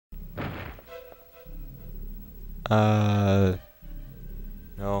Uh,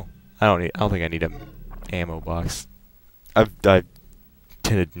 no, I don't think I need a ammo box. I've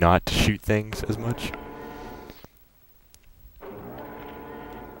tended not to shoot things as much.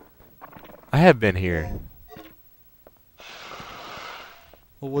 I have been here.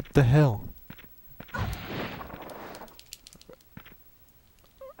 Well, what the hell?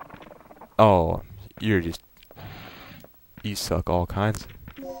 Oh, you suck all kinds of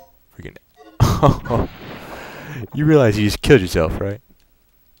freaking. You realize you just killed yourself, right?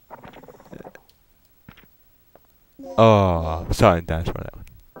 Oh, sorry, that's for that one.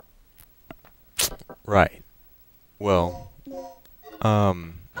 Right. Well,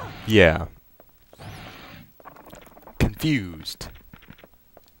 yeah. Confused.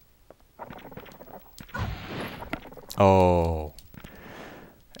 Oh.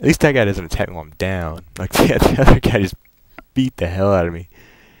 At least that guy doesn't attack me while I'm down. Like, the other guy just beat the hell out of me.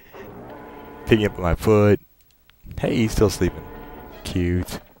 Picking up my foot. Hey, he's still sleeping.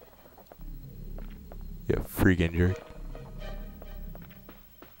 Cute. You freaking jerk.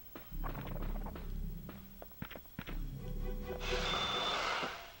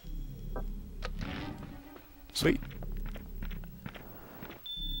 Sweet.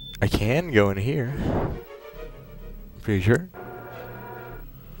 I can go in here. Pretty sure.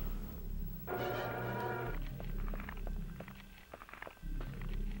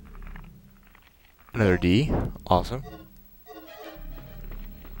 Another D. Awesome.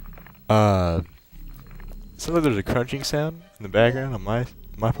 Sounds like there's a crunching sound in the background on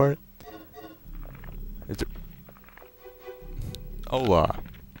my part. It's a Hola.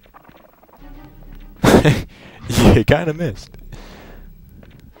 You kinda missed.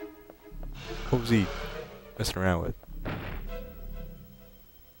 What was he messing around with?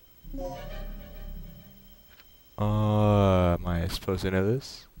 Am I supposed to know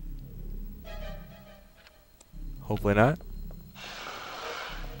this? Hopefully not.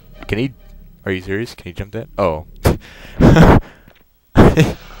 Can he? Are you serious? Can he jump that? Oh.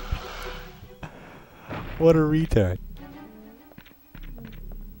 What a retard.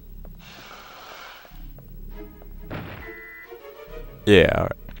 Yeah,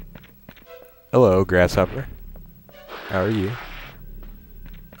 alright. Hello, grasshopper. How are you?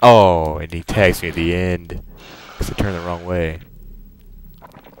 Oh, and he tags me at the end. Because I turned the wrong way.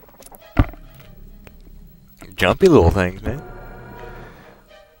 Jumpy little things, man.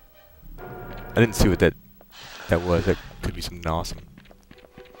 I didn't see what that was. That could be something awesome.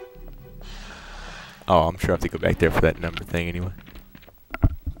 Oh, I'm sure I have to go back there for that number thing anyway.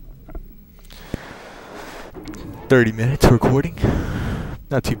 30 minutes recording.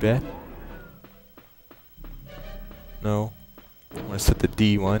 Not too bad. No. I'm gonna set the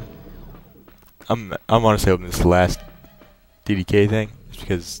D one. I'm honestly hoping this is the last DDK thing, just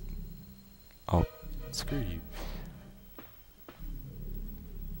because. Oh, screw you.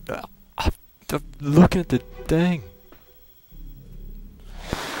 I'm looking at the thing.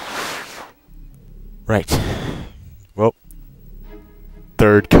 Right. Well,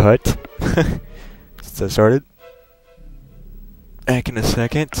 third cut. Since I started. Back in a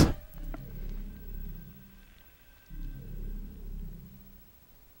second.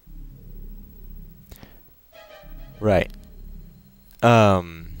 Right.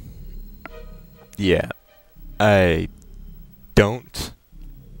 Yeah. I don't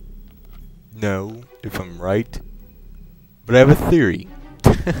know if I'm right, but I have a theory.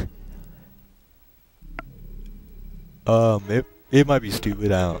 It might be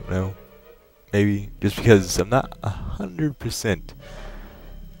stupid, I don't know. Maybe just because I'm not 100%.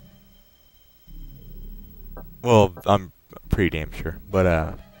 Well, I'm pretty damn sure,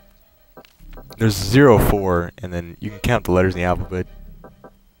 but there's 0, 4, and then you can count the letters in the alphabet,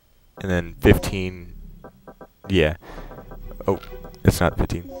 and then 15. Yeah. Oh, it's not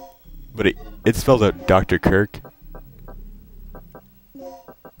 15, but it spells out Dr. Kirk.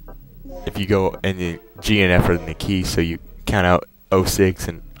 If you go and the G and F are in the key, so you count out 06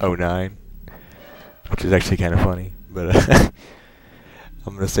 and 09, which is actually kind of funny, but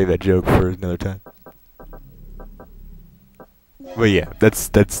I'm gonna save that joke for another time. But yeah, that's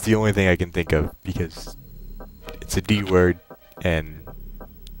the only thing I can think of because it's a D word, and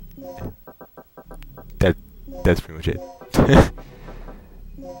that's pretty much it.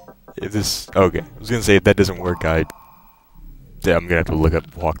 If this okay, I was gonna say if that doesn't work, I'm gonna have to look up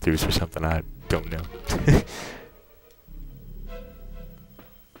walkthroughs or something. I don't know.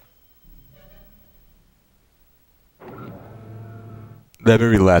 That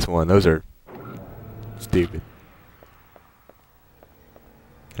may be the last one. Those are stupid.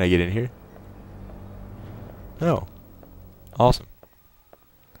 Can I get in here? No. Awesome.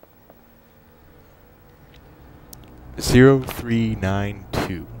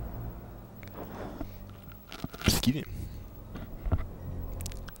 0392. Excuse me.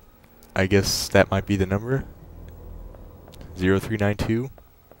 I guess that might be the number. 0392.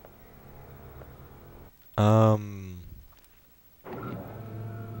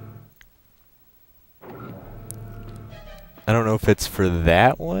 I don't know if it's for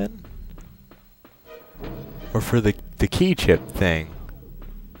that one or for the key chip thing.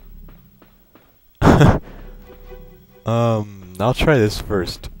 I'll try this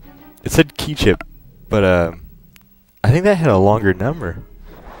first. It said key chip, but I think that had a longer number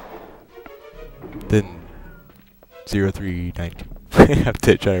than 0392. I have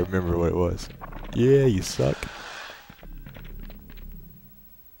to try to remember what it was. Yeah, you suck.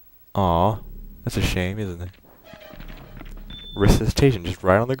 Aw, that's a shame, isn't it? Resuscitation, just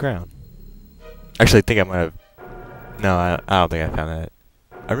right on the ground. Actually, I think I might have... No, I don't think I found that.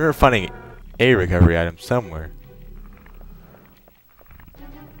 I remember finding a recovery item somewhere.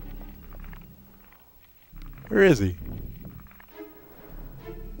 Where is he?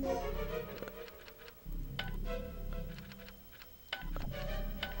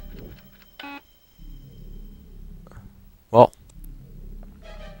 Well.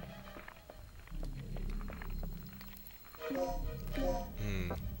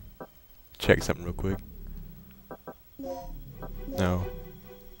 Check something real quick. No.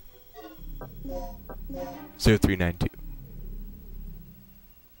 0392.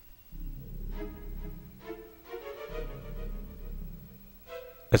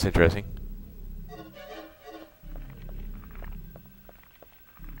 That's interesting.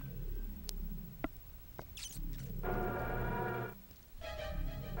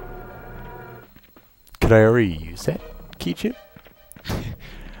 Could I already use that key chip?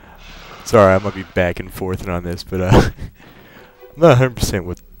 Sorry, I might be back and forth on this, but I'm not 100%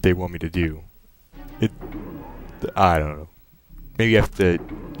 what they want me to do. I don't know. Maybe you have to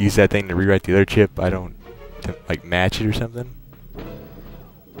use that thing to rewrite the other chip. To like match it or something.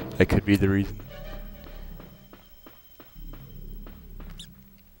 That could be the reason.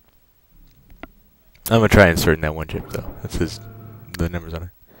 I'm gonna try inserting that one chip though. That's the numbers on it.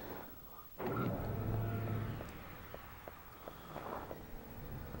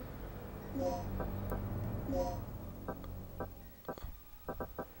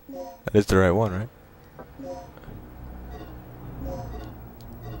 That is the right one, right?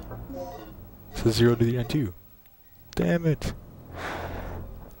 So 0392. Damn it.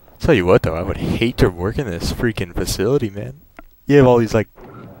 Tell you what though, I would hate to work in this freaking facility, man. You have all these like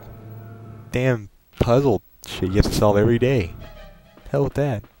damn puzzle shit you have to solve every day. Hell with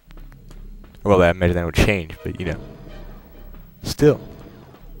that. Well, I imagine that would change, but you know. Still.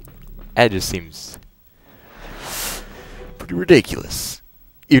 That just seems pretty ridiculous.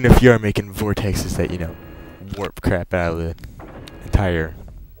 Even if you are making vortexes that, you know, warp crap out of the entire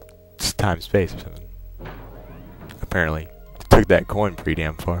time-space or something. Apparently. Took that coin pretty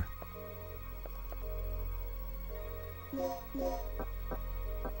damn far.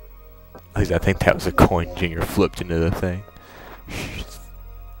 At least I think that was a coin Junior flipped into the thing.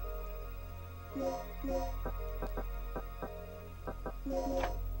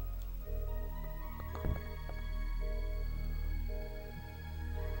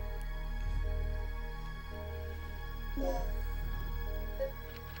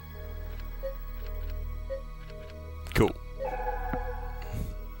 Cool.